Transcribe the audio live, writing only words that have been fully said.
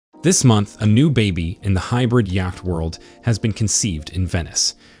This month, a new baby in the hybrid yacht world has been conceived in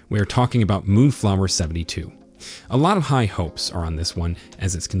Venice. We are talking about Moonflower 72. A lot of high hopes are on this one,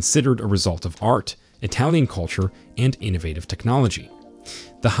 as it's considered a result of art, Italian culture, and innovative technology.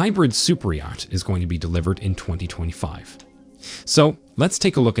 The hybrid superyacht is going to be delivered in 2025. So, let's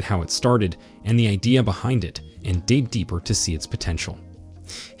take a look at how it started and the idea behind it, and dig deeper to see its potential.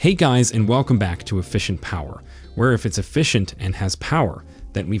 Hey guys, and welcome back to Efficient Power, where if it's efficient and has power,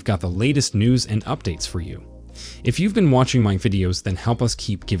 then we've got the latest news and updates for you. If you've been watching my videos, then help us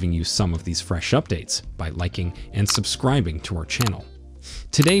keep giving you some of these fresh updates by liking and subscribing to our channel.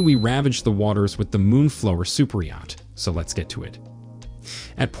 Today we ravage the waters with the Moonflower superyacht, so let's get to it.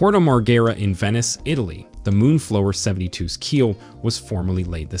 At Porto Marghera in Venice, Italy, the Moonflower 72's keel was formally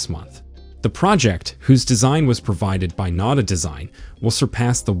laid this month. The project, whose design was provided by Yacht Design, will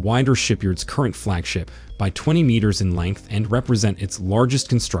surpass the wider shipyard's current flagship by 20 meters in length and represent its largest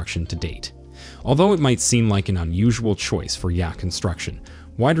construction to date. Although it might seem like an unusual choice for yacht construction,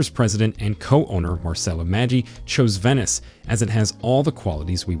 Wider's president and co-owner Marcello Maggi chose Venice as it has all the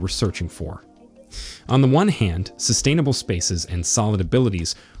qualities we were searching for. On the one hand, sustainable spaces and solid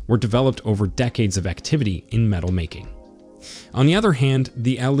abilities were developed over decades of activity in metal making. On the other hand,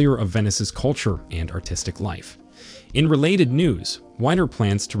 the allure of Venice's culture and artistic life. In related news, Wider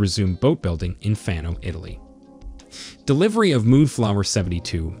plans to resume boat building in Fano, Italy. Delivery of Moonflower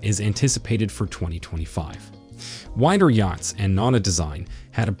 72 is anticipated for 2025. Wider Yachts and Yacht Design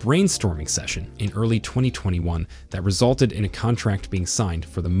had a brainstorming session in early 2021 that resulted in a contract being signed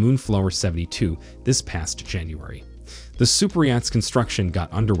for the Moonflower 72 this past January. The superyacht's construction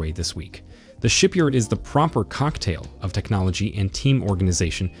got underway this week. The shipyard is the proper cocktail of technology and team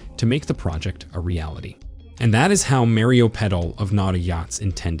organization to make the project a reality. And that is how Mario Pedol of Yacht Yachts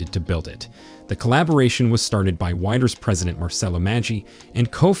intended to build it. The collaboration was started by Wider's president Marcello Maggi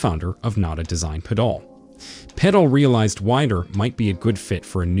and co-founder of Yacht Design Pedol. Pedol realized Wider might be a good fit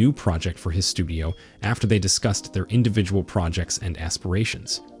for a new project for his studio after they discussed their individual projects and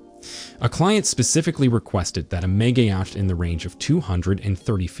aspirations. A client specifically requested that a mega yacht in the range of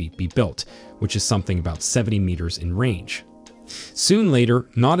 230 feet be built, which is something about 70 meters in range. Soon later,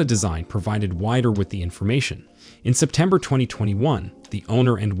 Yacht Design provided Wider with the information. In September 2021, the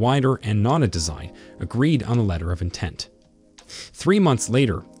owner and Wider and Yacht Design agreed on a letter of intent. 3 months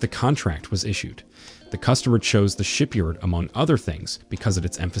later, the contract was issued. The customer chose the shipyard among other things because of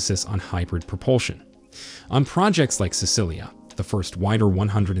its emphasis on hybrid propulsion. On projects like Sicilia, the first Wider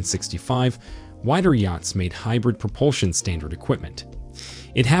 165, Wider Yachts made hybrid propulsion standard equipment.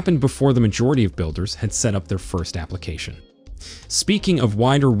 It happened before the majority of builders had set up their first application. Speaking of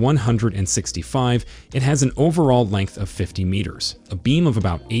Wider 165, it has an overall length of 50 meters, a beam of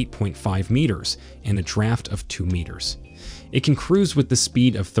about 8.5 meters, and a draft of 2 meters. It can cruise with the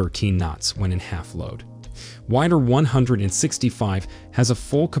speed of 13 knots when in half load. Wider 165 has a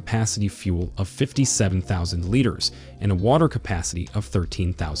full capacity fuel of 57,000 liters and a water capacity of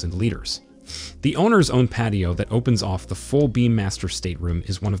 13,000 liters. The owner's own patio that opens off the full beam master stateroom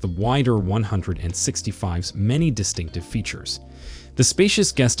is one of the Wider 165's many distinctive features. The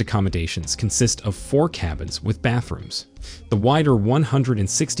spacious guest accommodations consist of 4 cabins with bathrooms. The Wider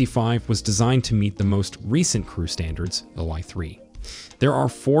 165 was designed to meet the most recent crew standards, OI3. There are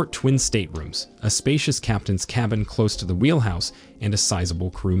 4 twin staterooms, a spacious captain's cabin close to the wheelhouse, and a sizable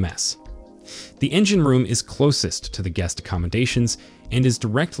crew mess. The engine room is closest to the guest accommodations and is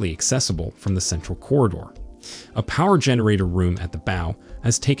directly accessible from the central corridor. A power generator room at the bow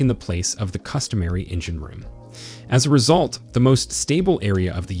has taken the place of the customary engine room. As a result, the most stable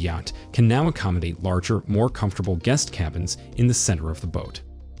area of the yacht can now accommodate larger, more comfortable guest cabins in the center of the boat.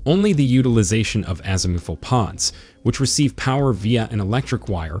 Only the utilization of azimuthal pods, which receive power via an electric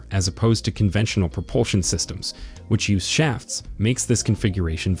wire as opposed to conventional propulsion systems, which use shafts, makes this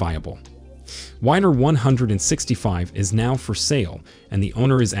configuration viable. Wider 165 is now for sale, and the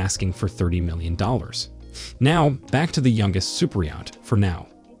owner is asking for $30 million. Now, back to the youngest superyacht for now.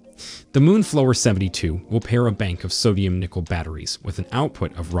 The Moonflower 72 will pair a bank of sodium-nickel batteries with an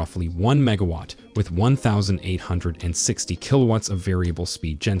output of roughly 1 megawatt with 1,860 kilowatts of variable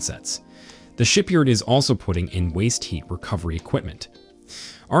speed gensets. The shipyard is also putting in waste heat recovery equipment.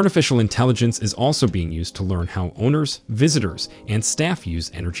 Artificial intelligence is also being used to learn how owners, visitors, and staff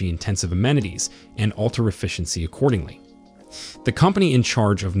use energy-intensive amenities and alter efficiency accordingly. The company in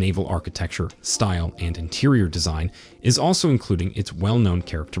charge of naval architecture, style, and interior design is also including its well-known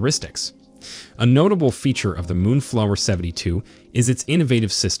characteristics. A notable feature of the Moonflower 72 is its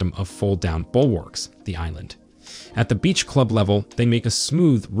innovative system of fold-down bulwarks, the island. At the beach club level, they make a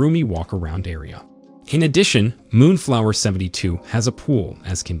smooth, roomy walk-around area. In addition, Moonflower 72 has a pool,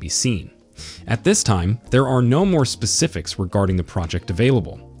 as can be seen. At this time, there are no more specifics regarding the project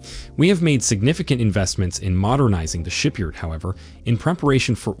available. We have made significant investments in modernizing the shipyard, however, in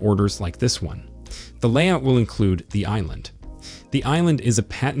preparation for orders like this one. The layout will include the island. The island is a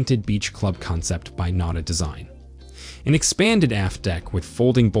patented beach club concept by Yacht Design. An expanded aft deck with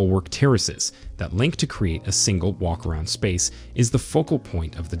folding bulwark terraces that link to create a single walk-around space is the focal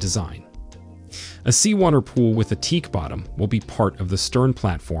point of the design. A seawater pool with a teak bottom will be part of the stern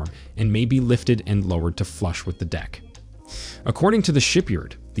platform and may be lifted and lowered to flush with the deck. According to the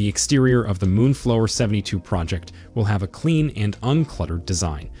shipyard, the exterior of the Moonflower 72 project will have a clean and uncluttered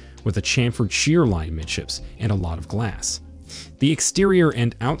design, with a chamfered sheer line midships and a lot of glass. The exterior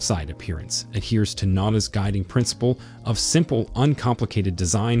and outside appearance adheres to Yacht's guiding principle of simple, uncomplicated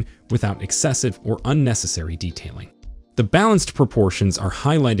design without excessive or unnecessary detailing. The balanced proportions are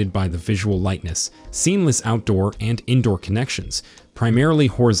highlighted by the visual lightness, seamless outdoor and indoor connections, primarily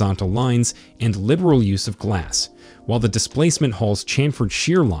horizontal lines, and liberal use of glass, while the displacement hull's chamfered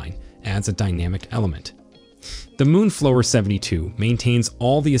sheer line adds a dynamic element. The Moonflower 72 maintains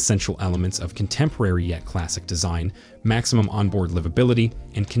all the essential elements of contemporary yet classic design, maximum onboard livability,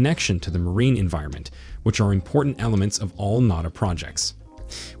 and connection to the marine environment, which are important elements of all Yacht projects.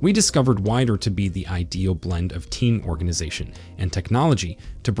 We discovered Wider to be the ideal blend of team organization and technology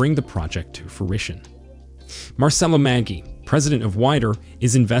to bring the project to fruition. Marcello Maggi, president of Wider,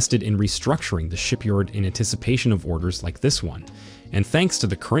 is invested in restructuring the shipyard in anticipation of orders like this one, and thanks to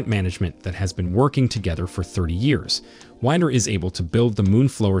the current management that has been working together for 30 years, Wider is able to build the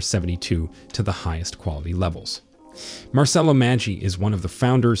Moonflower 72 to the highest quality levels. Marcello Maggi is one of the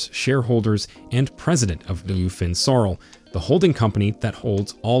founders, shareholders, and president of Bluefin Sorrel, the holding company that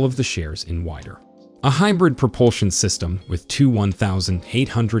holds all of the shares in Wider. A hybrid propulsion system with two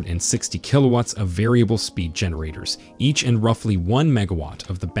 1,860 kilowatts of variable speed generators, each and roughly 1 megawatt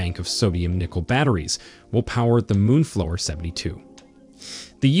of the bank of sodium-nickel batteries, will power the Moonflower 72.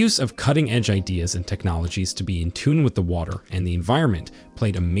 The use of cutting-edge ideas and technologies to be in tune with the water and the environment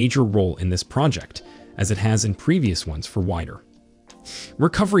played a major role in this project, as it has in previous ones for Wider.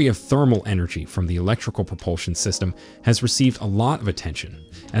 Recovery of thermal energy from the electrical propulsion system has received a lot of attention,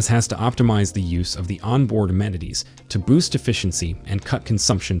 as has to optimize the use of the onboard amenities to boost efficiency and cut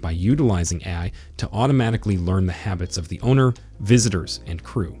consumption by utilizing AI to automatically learn the habits of the owner, visitors, and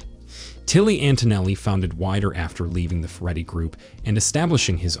crew. Tilly Antonelli founded Wider after leaving the Ferretti Group and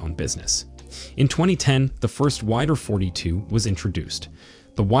establishing his own business. In 2010, the first Wider 42 was introduced.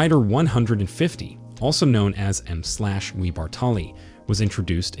 The Wider 150, also known as M/Wee Bartali, was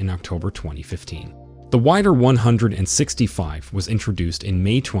introduced in October 2015. The Wider 165 was introduced in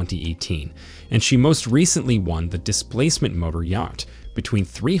May 2018, and she most recently won the displacement motor yacht between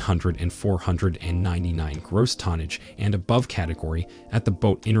 300 and 499 gross tonnage and above category at the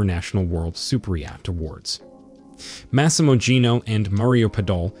Boat International World Superyacht Awards. Massimo Gino and Mario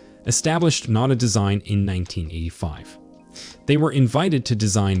Padol established Yacht Design in 1985. They were invited to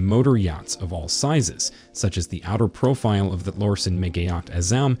design motor yachts of all sizes, such as the outer profile of the Lorsen Megayacht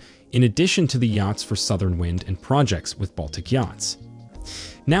Azam, in addition to the yachts for Southern Wind and projects with Baltic Yachts.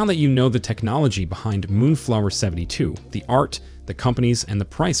 Now that you know the technology behind Moonflower 72, the art, the companies, and the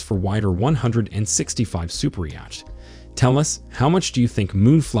price for Wider 165 superyacht, tell us, how much do you think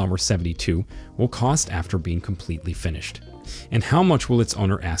Moonflower 72 will cost after being completely finished? And how much will its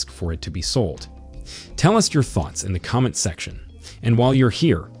owner ask for it to be sold? Tell us your thoughts in the comment section. And while you're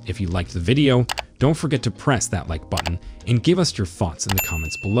here, if you liked the video, don't forget to press that like button and give us your thoughts in the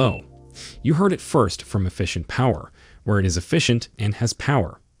comments below. You heard it first from Efficient Power, where it is efficient and has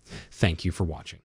power. Thank you for watching.